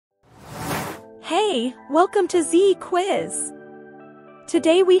Hey, welcome to Z Quiz.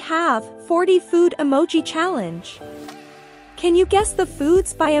 Today we have 40 food emoji challenge. Can you guess the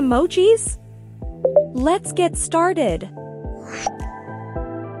foods by emojis? Let's get started.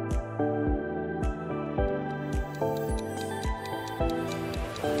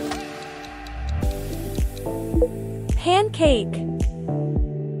 Pancake.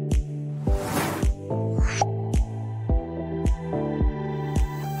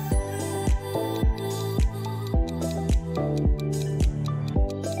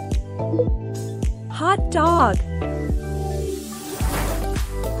 Hot dog.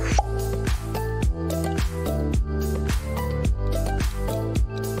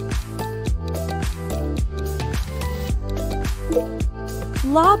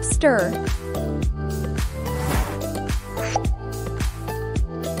 Lobster.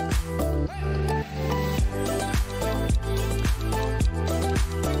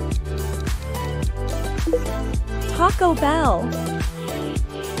 Taco Bell.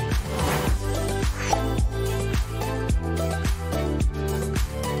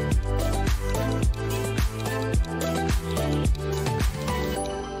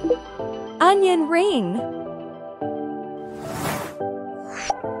 Onion ring.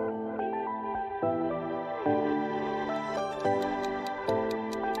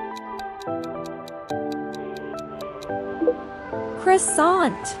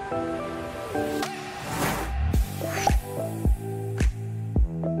 Croissant.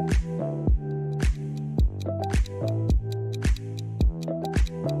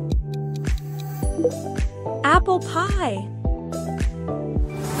 Apple pie.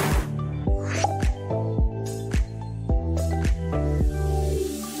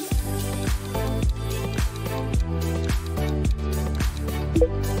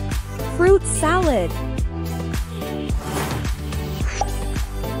 Fruit salad.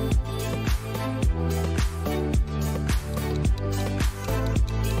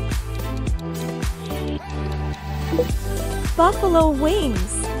 Buffalo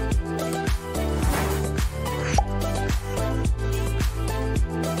wings.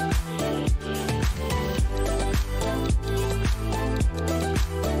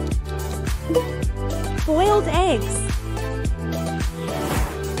 Boiled eggs.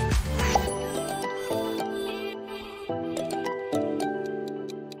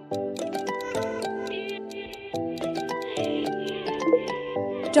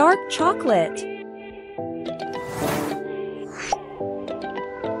 Dark chocolate.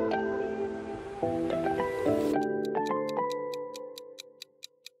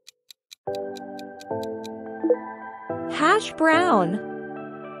 Hash brown.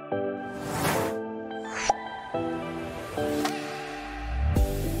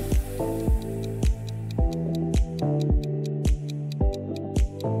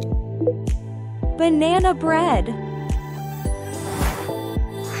 Banana bread.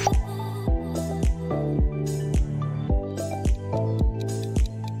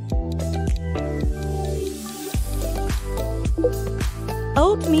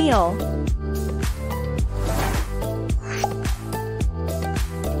 Oatmeal.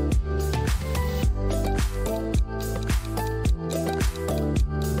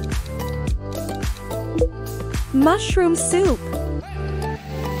 Mushroom soup.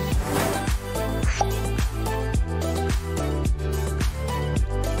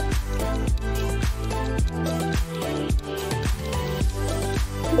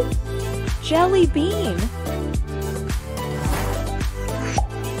 Jelly bean.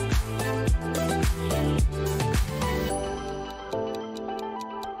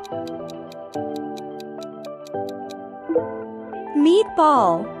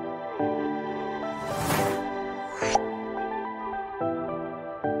 Meatball.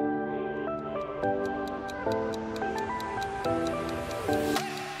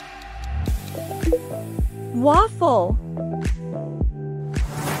 Waffle.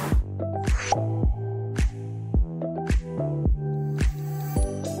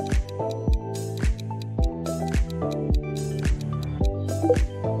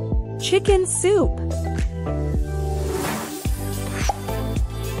 Chicken soup.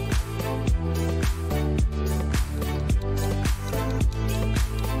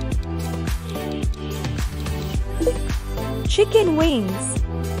 Chicken wings.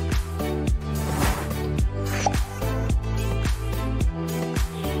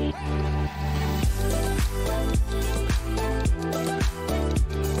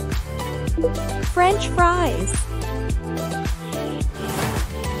 French fries.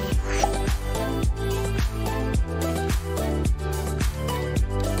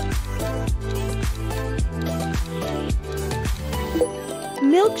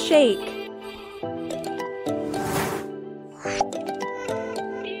 Milkshake.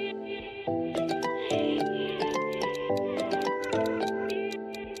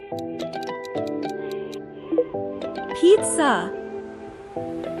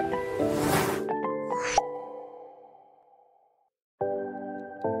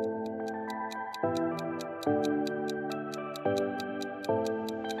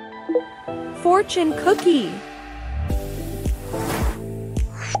 Fortune cookie.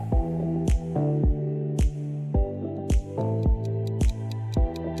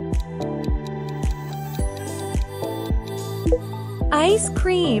 Ice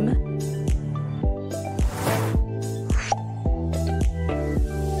cream.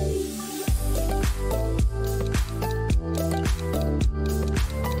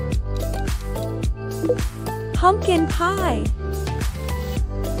 Pumpkin pie.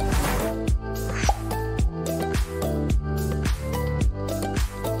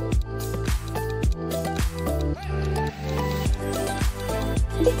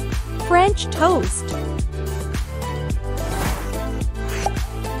 French toast.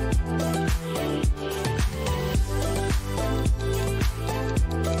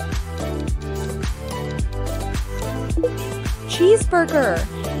 Cheeseburger.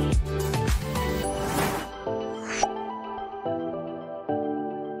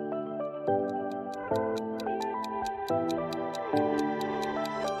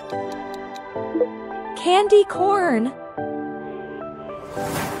 Candy corn.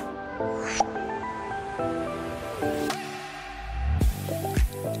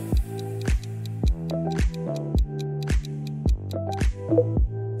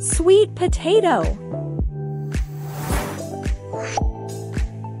 Sweet potato.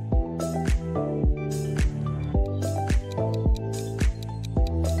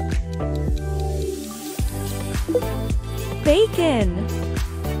 Bacon.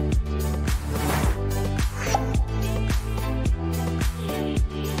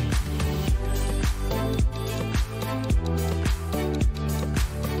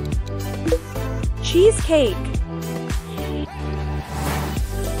 Cheesecake.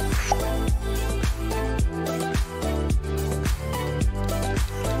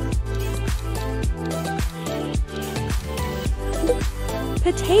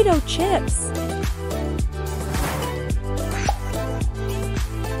 Potato chips.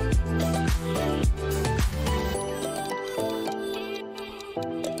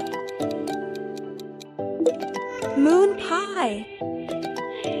 Moon pie.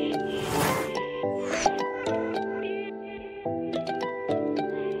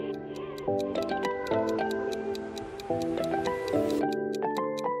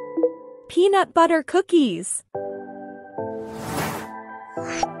 Peanut butter cookies.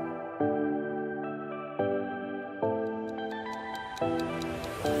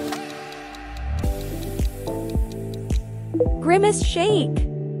 Grimace shake.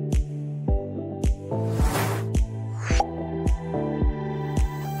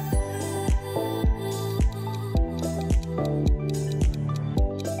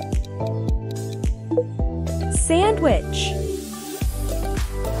 Sandwich.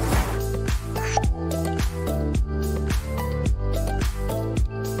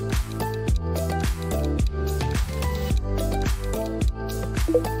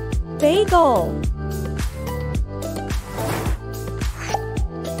 Bagel.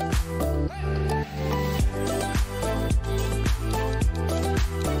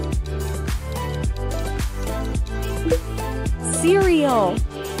 Cereal.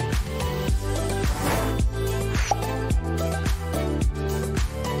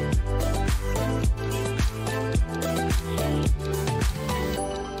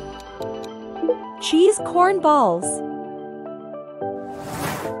 Cheese corn balls.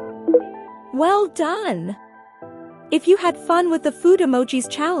 Well done! If you had fun with the Food Emojis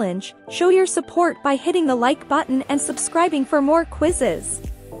challenge, show your support by hitting the like button and subscribing for more quizzes.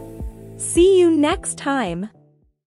 See you next time!